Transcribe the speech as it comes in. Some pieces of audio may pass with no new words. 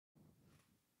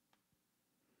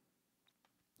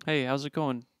Hey, how's it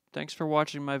going? Thanks for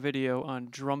watching my video on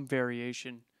drum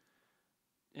variation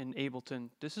in Ableton.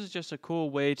 This is just a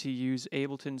cool way to use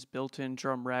Ableton's built-in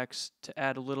drum racks to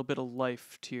add a little bit of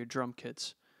life to your drum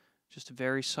kits. Just a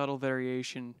very subtle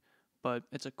variation, but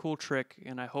it's a cool trick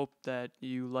and I hope that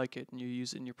you like it and you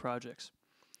use it in your projects.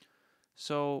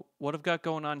 So what I've got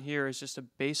going on here is just a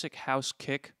basic house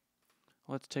kick.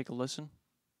 Let's take a listen.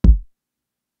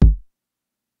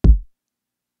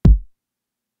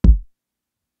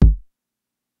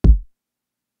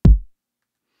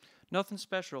 Nothing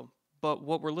special, but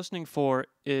what we're listening for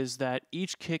is that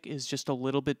each kick is just a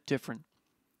little bit different.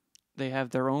 They have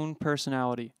their own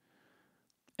personality,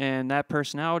 and that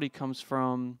personality comes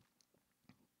from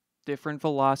different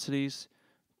velocities,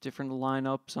 different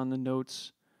lineups on the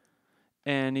notes,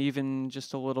 and even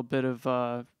just a little bit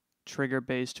of trigger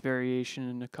based variation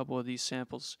in a couple of these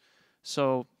samples.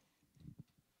 So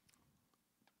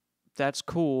that's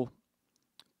cool.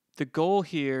 The goal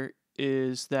here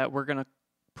is that we're going to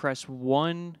press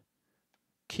one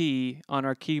key on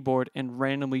our keyboard and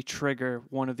randomly trigger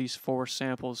one of these four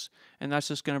samples, and that's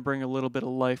just going to bring a little bit of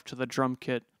life to the drum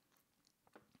kit.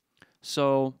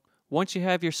 So once you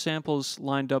have your samples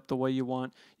lined up the way you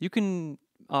want, you can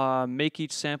make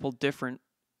each sample different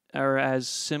or as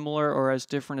similar or as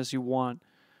different as you want.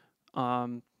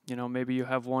 Maybe you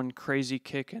have one crazy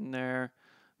kick in there.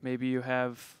 Maybe you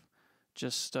have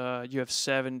just you have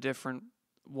 7 different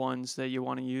ones that you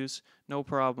want to use. No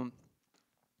problem.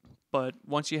 But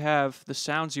once you have the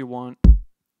sounds you want,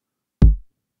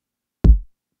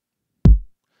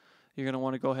 you're going to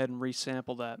want to go ahead and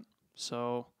resample that.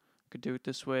 So you could do it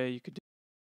this way. You could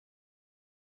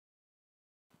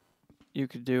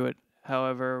do it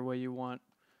however way you want.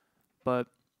 But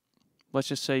let's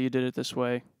just say you did it this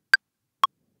way.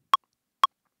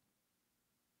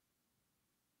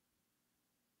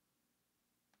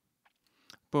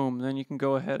 Boom. Then you can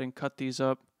go ahead and cut these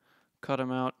up, cut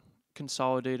them out,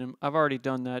 consolidate them. I've already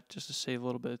done that just to save a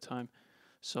little bit of time.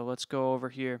 So let's go over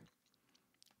here.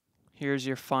 Here's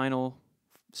your final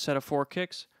set of 4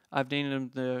 kicks. I've named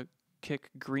them the kick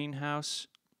greenhouse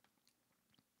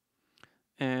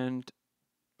and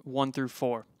 1 through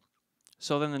 4.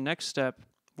 So then the next step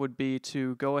would be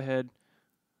to go ahead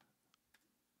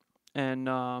and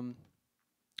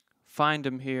find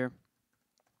them here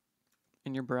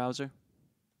in your browser.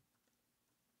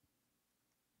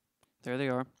 There they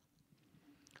are.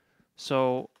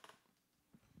 So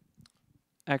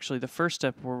actually the first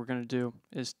step what we're going to do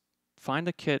is find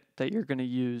a kit that you're going to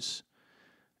use,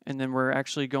 and then we're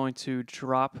actually going to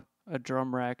drop a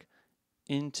drum rack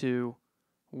into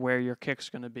where your kick's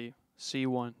going to be,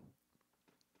 C1.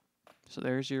 So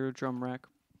there's your drum rack.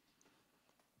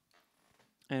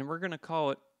 And we're going to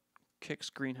call it Kicks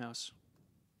Greenhouse.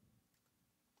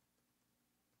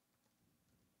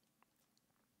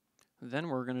 Then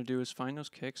what we're going to do is find those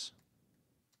kicks.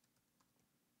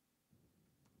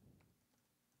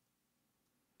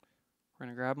 We're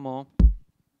going to grab them all.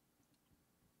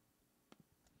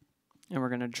 And we're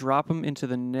going to drop them into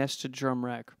the nested drum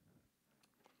rack.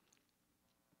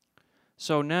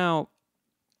 So now,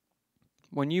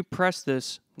 when you press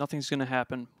this, nothing's going to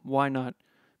happen. Why not?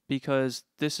 Because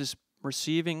this is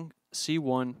receiving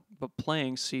C1, but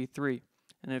playing C3.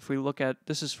 And if we look at,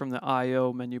 this is from the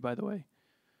I.O. menu, by the way.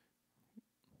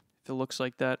 If it looks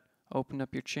like that, open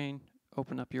up your chain,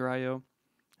 open up your I.O.,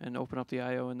 and open up the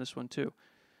I.O. in this one too.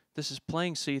 This is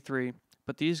playing C3,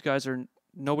 but these guys are,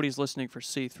 nobody's listening for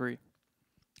C3.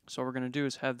 So what we're going to do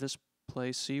is have this play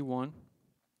C1. You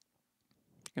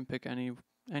can pick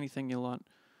anything you want,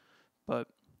 but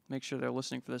make sure they're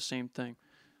listening for the same thing.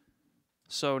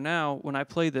 So now, when I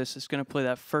play this, it's going to play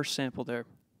that first sample there.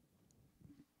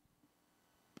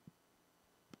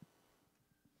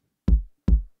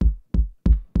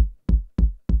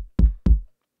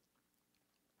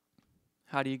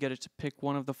 How do you get it to pick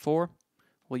one of the 4?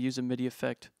 We'll use a MIDI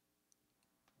effect.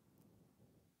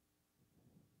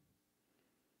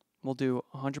 We'll do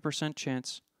 100%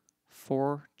 chance,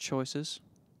 4 choices.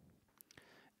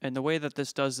 And the way that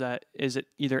this does that is it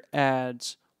either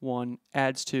adds 1,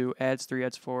 adds 2, adds 3,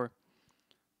 adds 4.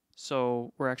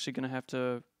 So we're actually going to have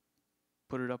to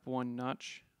put it up 1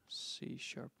 notch.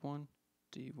 C#1,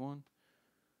 D1.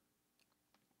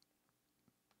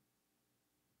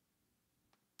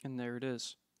 And there it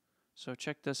is. So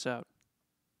check this out.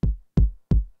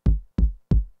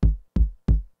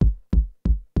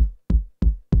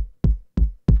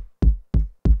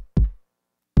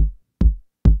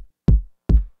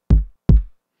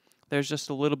 There's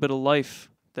just a little bit of life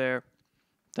there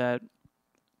that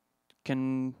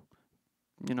can,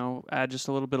 add just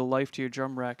a little bit of life to your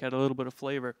drum rack, add a little bit of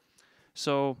flavor.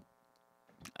 So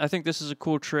I think this is a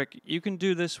cool trick. You can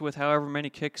do this with however many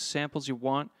kick samples you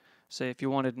want. Say if you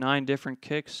wanted 9 different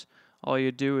kicks, all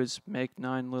you do is make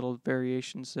 9 little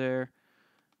variations there.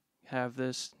 Have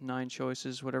this 9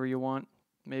 choices, whatever you want.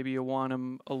 Maybe you want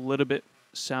them a little bit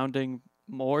sounding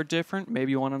more different.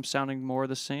 Maybe you want them sounding more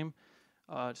the same.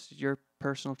 It's your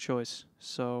personal choice.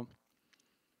 So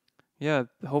yeah,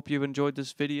 I hope you've enjoyed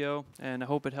this video, and I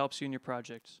hope it helps you in your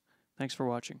projects. Thanks for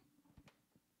watching.